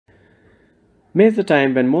May is the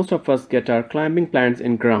time when most of us get our climbing plants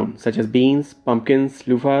in ground, such as beans, pumpkins,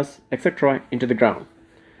 loofahs, etc. into the ground.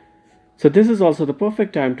 So this is also the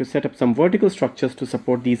perfect time to set up some vertical structures to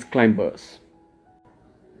support these climbers.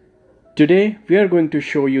 Today we are going to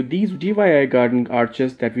show you these DIY garden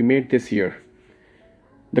arches that we made this year.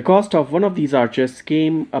 The cost of one of these arches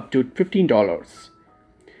came up to $15.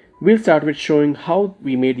 We'll start with showing how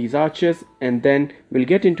we made these arches, and then we'll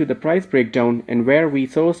get into the price breakdown and where we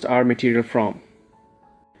sourced our material from.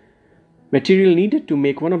 Material needed to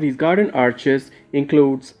make one of these garden arches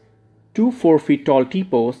includes 2 4 feet tall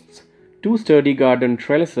T-posts, 2 sturdy garden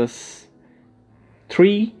trellises,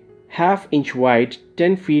 3 1/2-inch wide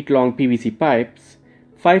 10 feet long PVC pipes,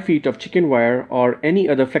 5 feet of chicken wire or any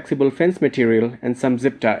other flexible fence material, and some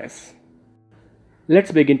zip ties.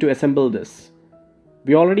 Let's begin to assemble this.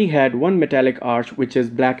 We already had one metallic arch which is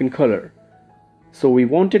black in color, so we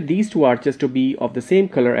wanted these two arches to be of the same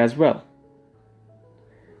color as well,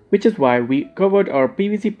 which is why we covered our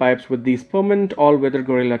PVC pipes with these permanent all-weather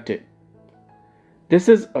Gorilla Tape. This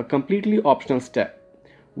is a completely optional step.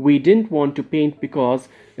 We didn't want to paint because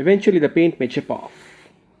eventually the paint may chip off.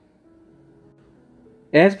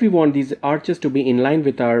 As we want these arches to be in line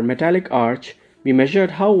with our metallic arch, we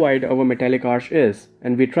measured how wide our metallic arch is,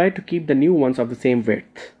 and we tried to keep the new ones of the same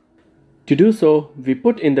width. To do so, we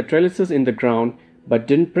put in the trellises in the ground but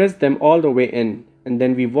didn't press them all the way in, and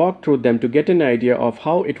then we walked through them to get an idea of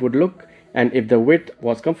how it would look and if the width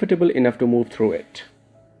was comfortable enough to move through it.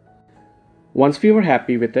 Once we were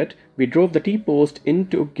happy with it, we drove the T-post in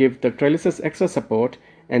to give the trellises extra support,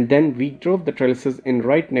 and then we drove the trellises in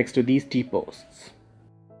right next to these T-posts.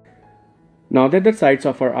 Now that the sides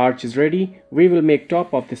of our arch is ready, we will make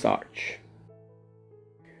top of this arch.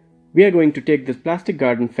 We are going to take this plastic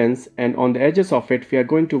garden fence, and on the edges of it we are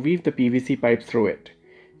going to weave the PVC pipes through it.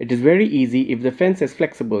 It is very easy if the fence is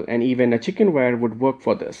flexible, and even a chicken wire would work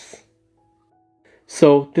for this.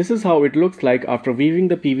 So this is how it looks like after weaving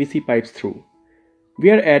the PVC pipes through.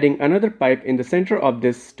 We are adding another pipe in the center of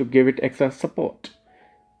this to give it extra support.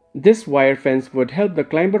 This wire fence would help the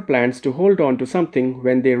climber plants to hold on to something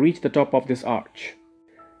when they reach the top of this arch.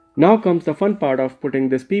 Now comes the fun part of putting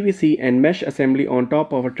this PVC and mesh assembly on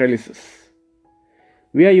top of our trellises.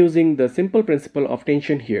 We are using the simple principle of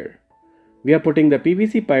tension here. We are putting the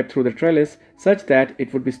PVC pipe through the trellis such that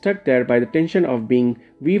it would be stuck there by the tension of being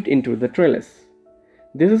weaved into the trellis.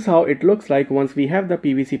 This is how it looks like once we have the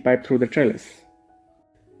PVC pipe through the trellis.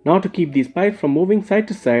 Now to keep these pipes from moving side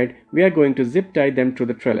to side, we are going to zip tie them to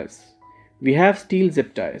the trellis. We have steel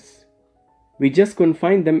zip ties. We just couldn't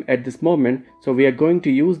find them at this moment, so we are going to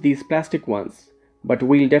use these plastic ones, but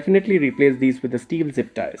we'll definitely replace these with the steel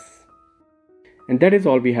zip ties. And that is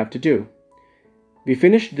all we have to do. We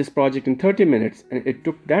finished this project in 30 minutes, and it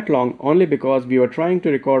took that long only because we were trying to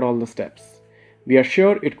record all the steps. We are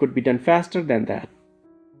sure it could be done faster than that.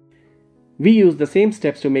 We used the same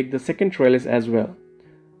steps to make the second trellis as well.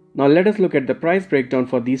 Now let us look at the price breakdown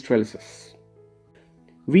for these trellises.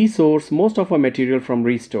 We source most of our material from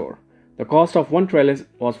Restore. The cost of one trellis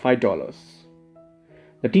was $5.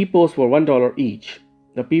 The T-posts were $1 each.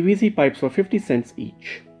 The PVC pipes were 50 cents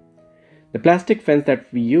each. The plastic fence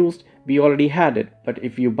that we used, we already had it, but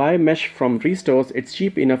if you buy mesh from Restores, it's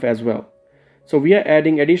cheap enough as well. So we are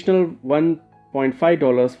adding additional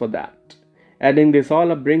 $1.5 for that. Adding this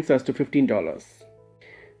all up brings us to $15.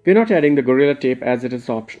 We're not adding the Gorilla Tape as it is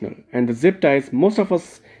optional, and the zip ties, most of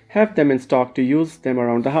us have them in stock to use them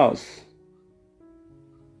around the house.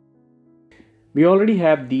 We already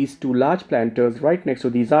have these two large planters right next to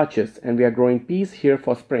these arches, and we are growing peas here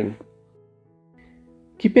for spring.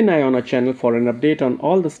 Keep an eye on our channel for an update on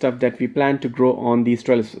all the stuff that we plan to grow on these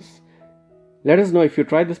trellises. Let us know if you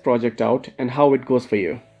try this project out and how it goes for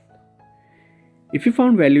you. If you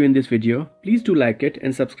found value in this video, please do like it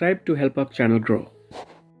and subscribe to help our channel grow.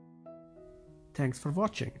 Thanks for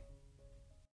watching.